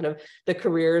about kind of the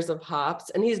careers of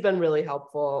hops, and he's been really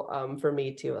helpful for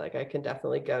me too. Like, I can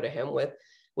definitely go to him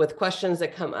with questions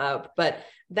that come up. But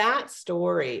that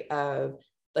story of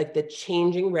like the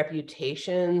changing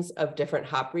reputations of different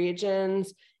hop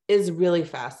regions is really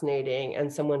fascinating,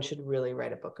 and someone should really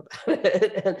write a book about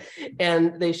it.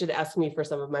 and they should ask me for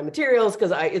some of my materials,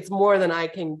 because it's more than I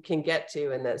can get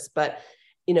to in this. But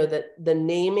you know, the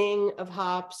naming of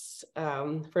hops,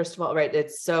 first of all, right,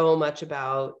 it's so much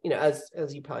about, you know,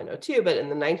 as you probably know too, but in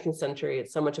the 19th century,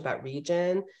 it's so much about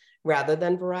region rather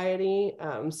than variety.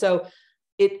 So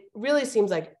it really seems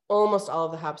like almost all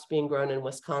of the hops being grown in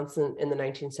Wisconsin in the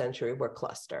 19th century were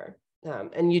cluster.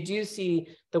 And you do see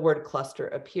the word cluster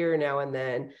appear now and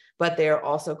then, but they are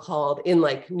also called in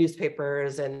like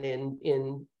newspapers and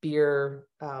in beer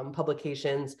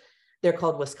publications, they're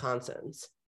called Wisconsins.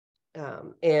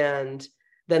 And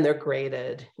then they're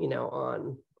graded, you know,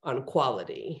 on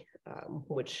quality,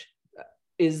 which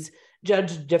is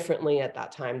judged differently at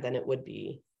that time than it would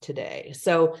be today.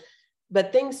 So,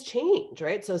 but things change,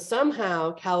 right? So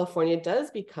somehow California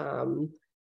does become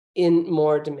in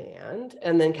more demand,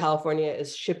 and then California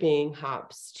is shipping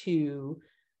hops to,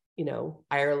 you know,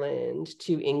 Ireland,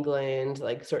 to England,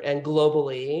 like and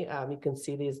globally. You can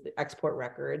see these export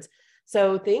records.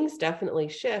 So things definitely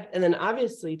shift. And then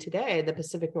obviously today, the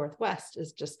Pacific Northwest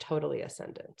is just totally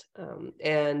ascendant,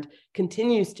 and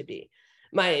continues to be.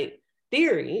 My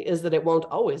theory is that it won't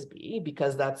always be,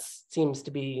 because that seems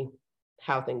to be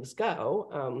how things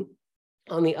go.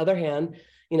 On the other hand,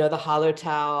 you know, the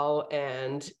Hallertau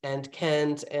and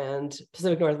Kent and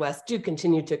Pacific Northwest do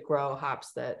continue to grow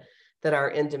hops that are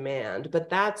in demand. But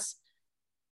that's,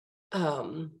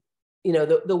 you know,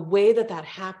 the way that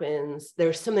happens,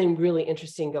 there's something really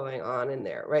interesting going on in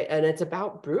there, right? And it's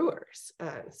about brewers.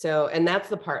 And that's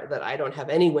the part that I don't have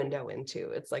any window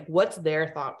into. It's like, what's their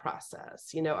thought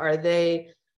process? You know, are they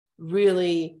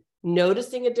really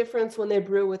noticing a difference when they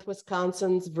brew with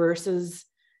Wisconsin's versus,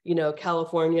 you know,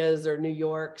 California's or New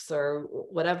York's or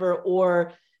whatever?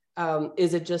 Or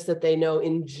is it just that they know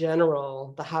in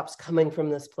general the hops coming from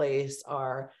this place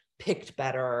are picked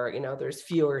better, you know, there's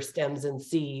fewer stems and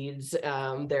seeds,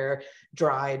 they're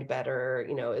dried better,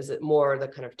 you know, is it more the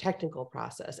kind of technical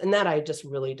process? And that I just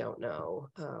really don't know,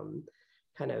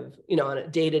 kind of, you know, on a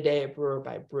day-to-day, brewer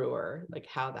by brewer, like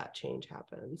how that change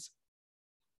happens.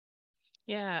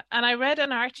 Yeah, and I read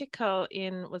an article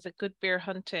was it Good Beer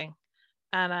Hunting,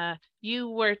 and you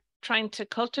were trying to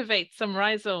cultivate some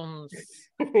rhizomes.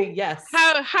 Yes.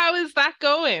 How is that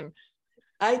going?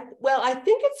 I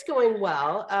think it's going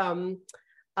well.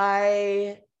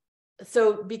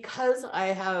 So because I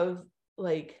have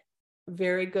like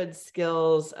very good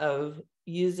skills of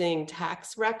using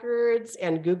tax records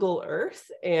and Google Earth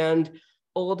and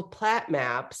old plat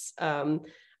maps,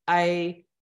 I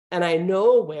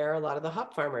know where a lot of the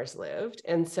hop farmers lived.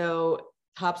 And so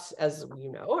hops, as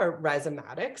you know, are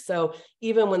rhizomatic. So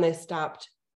even when they stopped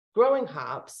growing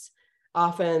hops,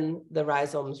 often the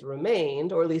rhizomes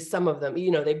remained, or at least some of them,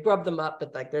 you know, they grub them up,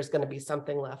 but like there's going to be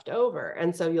something left over.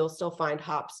 And so you'll still find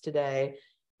hops today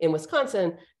in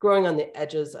Wisconsin growing on the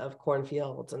edges of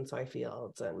cornfields and soy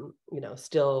fields, and, you know,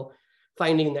 still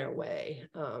finding their way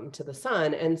to the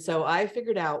sun. And so I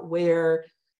figured out where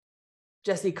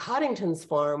Jesse Coddington's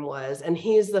farm was, and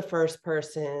he's the first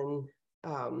person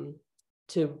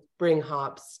to bring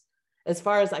hops, as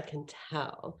far as I can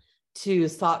tell, to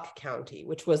Sauk County,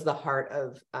 which was the heart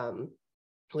of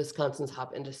Wisconsin's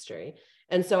hop industry.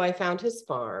 And so I found his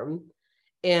farm,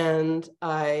 and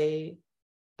I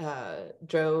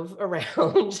drove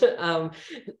around,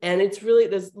 and it's really,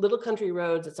 there's little country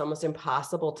roads, it's almost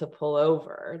impossible to pull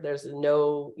over. There's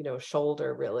no, you know,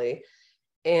 shoulder really.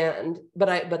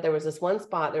 But there was this one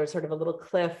spot, there was sort of a little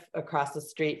cliff across the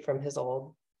street from his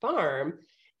old farm,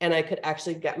 and I could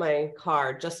actually get my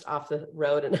car just off the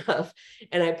road enough.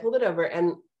 And I pulled it over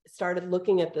and started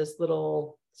looking at this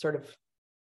little sort of,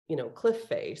 you know, cliff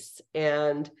face,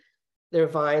 and there are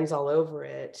vines all over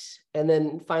it. And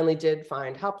then finally did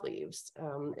find hop leaves,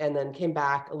 and then came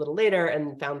back a little later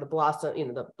and found the blossom, you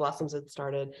know, the blossoms had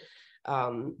started.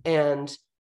 And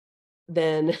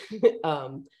then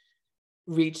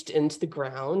reached into the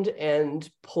ground and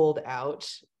pulled out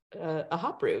a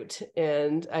hop root,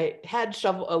 and I had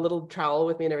a little trowel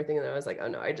with me and everything, and I was like, oh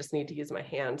no, I just need to use my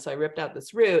hand. So I ripped out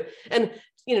this root, and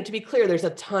to be clear, there's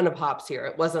a ton of hops here.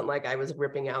 It wasn't like I was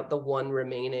ripping out the one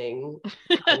remaining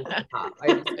hop.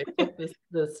 I took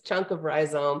this chunk of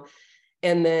rhizome,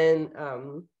 and then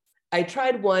I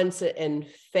tried once and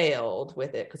failed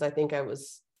with it because I think I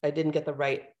didn't get the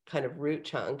right kind of root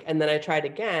chunk, and then I tried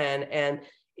again, and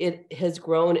it has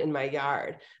grown in my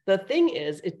yard. The thing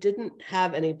is, it didn't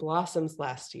have any blossoms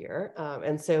last year.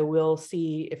 And so we'll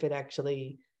see if it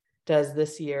actually does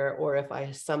this year, or if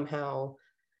I somehow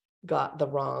got the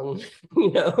wrong,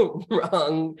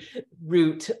 wrong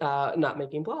root, not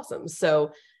making blossoms.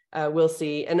 So we'll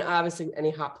see. And obviously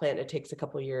any hop plant, it takes a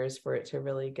couple of years for it to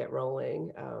really get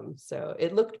rolling. So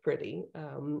it looked pretty.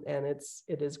 And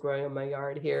it is growing in my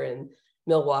yard here in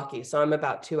Milwaukee. So I'm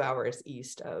about 2 hours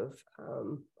east of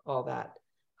all that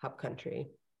hop country.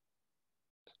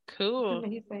 Cool.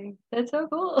 Amazing. That's so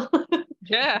cool.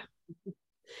 Yeah.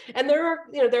 And there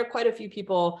are quite a few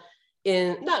people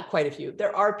not quite a few,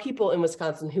 there are people in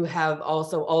Wisconsin who have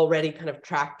also already kind of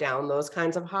tracked down those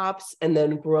kinds of hops and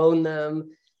then grown them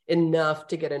enough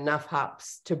to get enough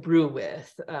hops to brew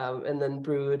with, and then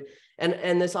brewed.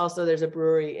 And this also, there's a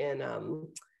brewery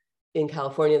in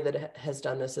California that has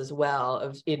done this as well,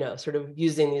 of, sort of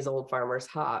using these old farmers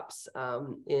hops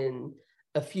in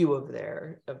a few of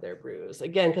their brews.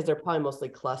 Again, because they're probably mostly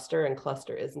cluster, and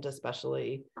cluster isn't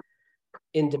especially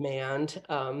in demand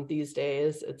these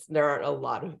days. There aren't a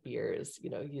lot of beers,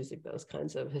 using those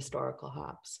kinds of historical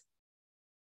hops.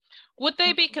 Would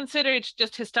they be considered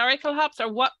just historical hops,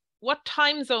 or what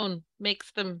time zone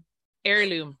makes them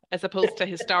heirloom as opposed to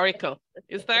historical?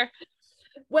 Is there?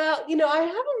 Well, I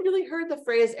haven't really heard the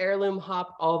phrase heirloom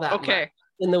hop all that much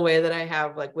in the way that I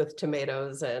have like with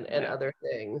tomatoes and other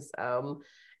things.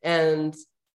 And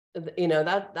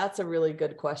that's a really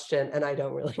good question, and I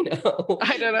don't really know.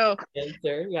 I don't know.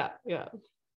 Answer. Yeah.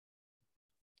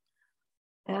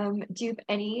 Do you have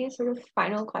any sort of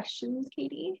final questions,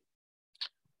 Katie?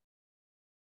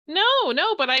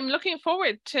 No, but I'm looking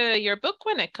forward to your book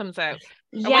when it comes out.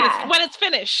 Yeah. When it's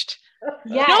finished.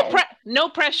 Yeah. No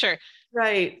pressure.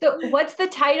 Right. So what's the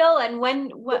title, and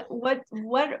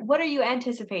what are you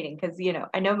anticipating? Because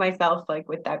I know myself, like,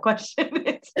 with that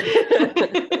question.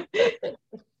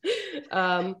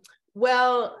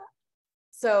 Well,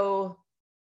 so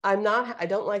I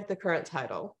don't like the current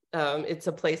title. It's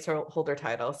a placeholder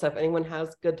title. So if anyone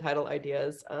has good title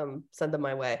ideas, send them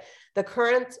my way. The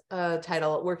current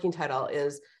working title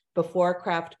is Before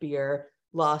Craft Beer,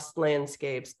 Lost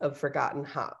Landscapes of Forgotten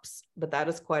Hops, but that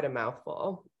is quite a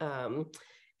mouthful.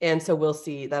 And so we'll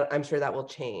see that. I'm sure that will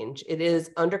change. It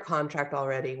is under contract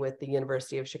already with the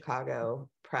University of Chicago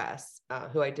Press,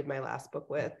 who I did my last book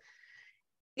with.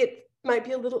 It might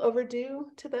be a little overdue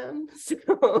to them,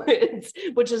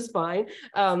 which is fine.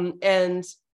 And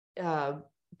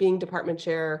being department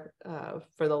chair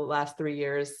for the last 3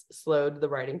 years slowed the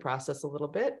writing process a little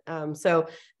bit. So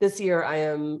this year I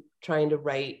am trying to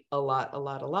write a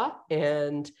lot,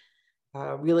 and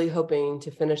really hoping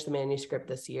to finish the manuscript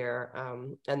this year.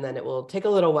 And then it will take a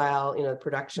little while, the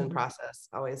production process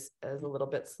always is a little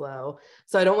bit slow.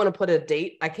 So I don't want to put a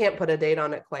date. I can't put a date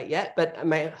on it quite yet, but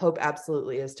my hope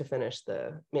absolutely is to finish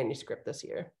the manuscript this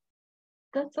year.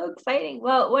 That's so exciting.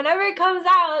 Well, whenever it comes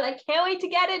out, I can't wait to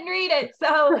get it and read it.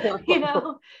 So,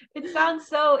 it sounds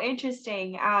so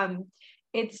interesting.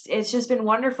 It's just been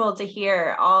wonderful to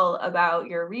hear all about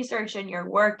your research and your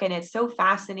work, and it's so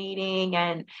fascinating.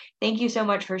 And thank you so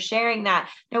much for sharing that.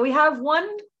 Now we have one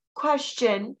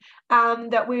question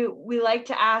that we like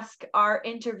to ask our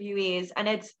interviewees, and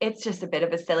it's just a bit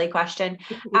of a silly question.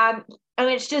 And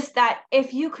it's just that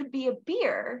if you could be a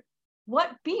beer,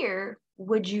 what beer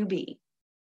would you be?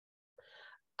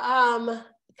 Can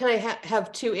I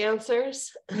have two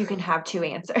answers? You can have two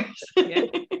answers. Yeah.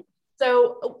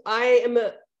 So I am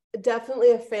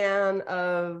definitely a fan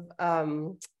of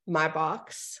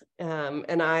Maibox,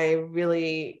 and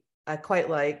I quite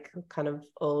like kind of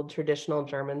old traditional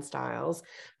German styles.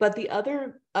 But the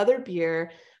other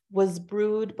beer was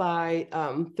brewed by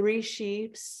Three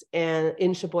Sheeps and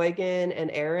in Sheboygan and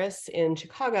Eris in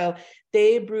Chicago.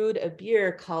 They brewed a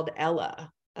beer called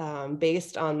Ella,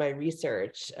 based on my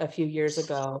research a few years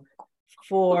ago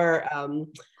for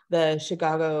the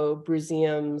Chicago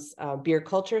Brewseum's Beer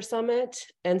Culture Summit.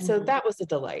 And so that was a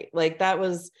delight. Like, that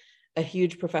was a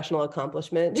huge professional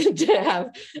accomplishment to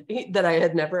have, that I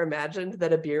had never imagined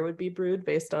that a beer would be brewed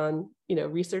based on,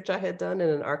 research I had done in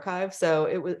an archive. So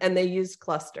it was, and they used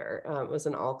cluster. It was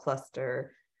an all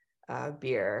cluster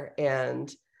beer.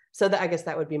 And so I guess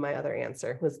that would be my other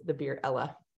answer, was the beer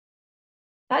Ella.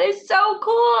 That is so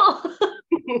cool.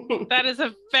 That is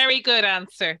a very good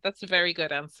answer. That's a very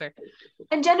good answer.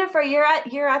 And Jennifer, you're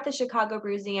at the Chicago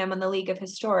Museum and the League of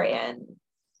Historians.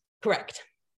 Correct.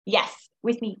 Yes,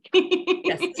 with me.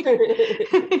 Yes.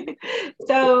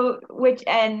 So,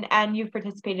 and you've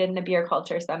participated in the Beer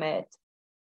Culture Summit.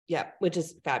 Yeah, which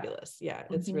is fabulous. Yeah,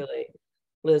 it's really,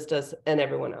 Liz does, and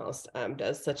everyone else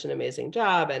does such an amazing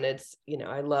job. And it's,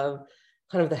 I love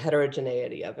kind of the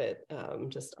heterogeneity of it,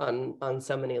 just on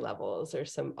so many levels.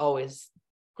 There's some always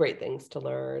great things to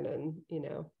learn, and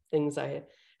things I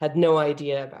had no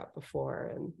idea about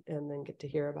before, and then get to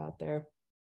hear about there.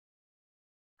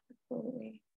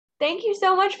 Absolutely. Thank you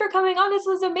so much for coming on. This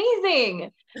was amazing.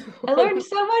 I learned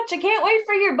so much. I can't wait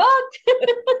for your book.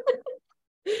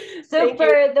 So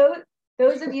for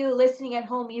those of you listening at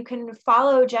home, you can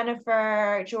follow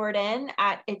Jennifer Jordan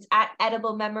at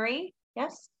Edible Memory.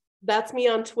 Yes. That's me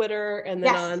on Twitter, and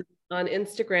then on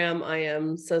Instagram, I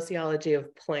am Sociology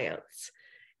of Plants,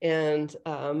 and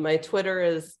my Twitter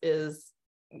is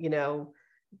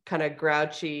kind of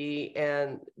grouchy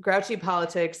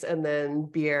politics, and then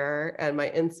beer, and my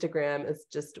Instagram is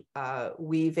just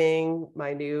weaving,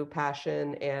 my new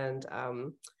passion, and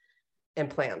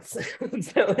plants.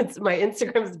 So my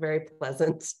Instagram is very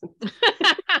pleasant.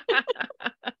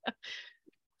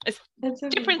 It's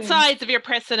different sides of your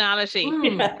personality.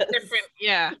 Yes. Different,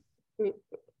 yeah.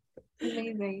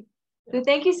 Amazing. So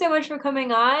thank you so much for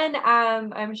coming on.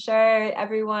 I'm sure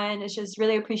everyone is just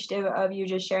really appreciative of you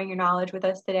just sharing your knowledge with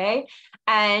us today.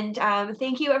 And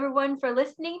thank you everyone for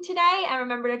listening today. And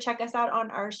remember to check us out on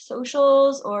our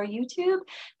socials or YouTube.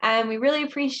 And we really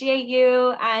appreciate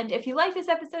you. And if you like this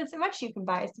episode so much, you can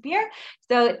buy us a beer.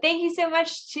 So thank you so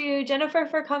much to Jennifer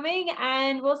for coming,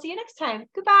 and we'll see you next time.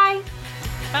 Goodbye.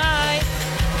 Bye.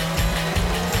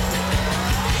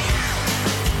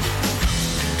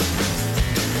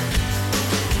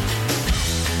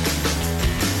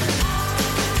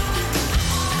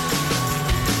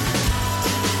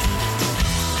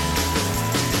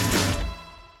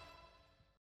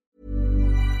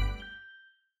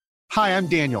 Hi, I'm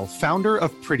Daniel, founder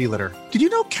of Pretty Litter. Did you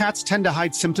know cats tend to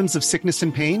hide symptoms of sickness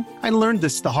and pain? I learned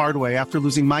this the hard way after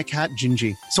losing my cat,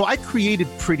 Gingy. So I created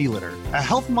Pretty Litter, a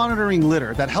health monitoring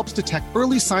litter that helps detect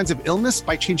early signs of illness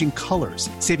by changing colors,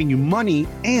 saving you money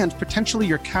and potentially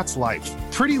your cat's life.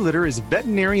 Pretty Litter is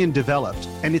veterinarian developed,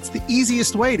 and it's the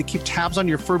easiest way to keep tabs on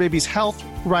your fur baby's health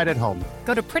right at home.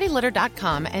 Go to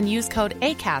prettylitter.com and use code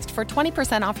ACAST for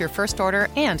 20% off your first order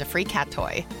and a free cat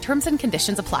toy. Terms and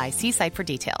conditions apply. See site for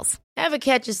details. Ever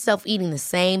catch yourself eating the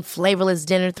same flavorless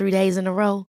dinner 3 days in a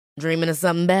row? Dreaming of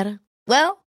something better?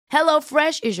 Well,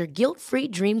 HelloFresh is your guilt-free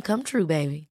dream come true,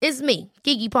 baby. It's me,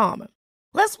 Keke Palmer.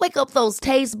 Let's wake up those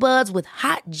taste buds with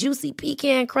hot, juicy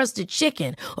pecan-crusted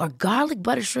chicken or garlic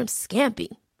butter shrimp scampi.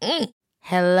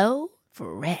 Hello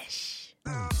Fresh.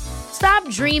 Stop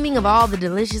dreaming of all the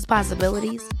delicious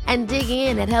possibilities and dig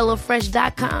in at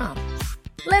HelloFresh.com.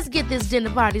 Let's get this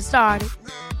dinner party started.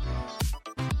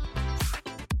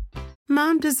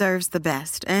 Mom deserves the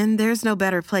best, and there's no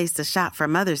better place to shop for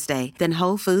Mother's Day than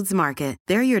Whole Foods Market.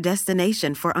 They're your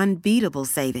destination for unbeatable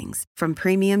savings, from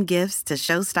premium gifts to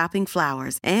show-stopping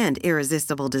flowers and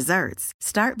irresistible desserts.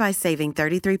 Start by saving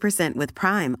 33% with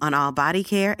Prime on all body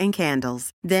care and candles.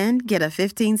 Then get a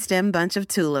 15-stem bunch of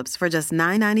tulips for just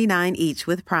 $9.99 each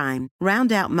with Prime.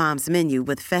 Round out Mom's menu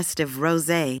with festive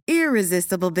rosé,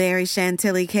 irresistible berry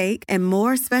chantilly cake, and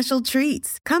more special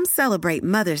treats. Come celebrate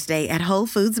Mother's Day at Whole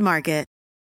Foods Market.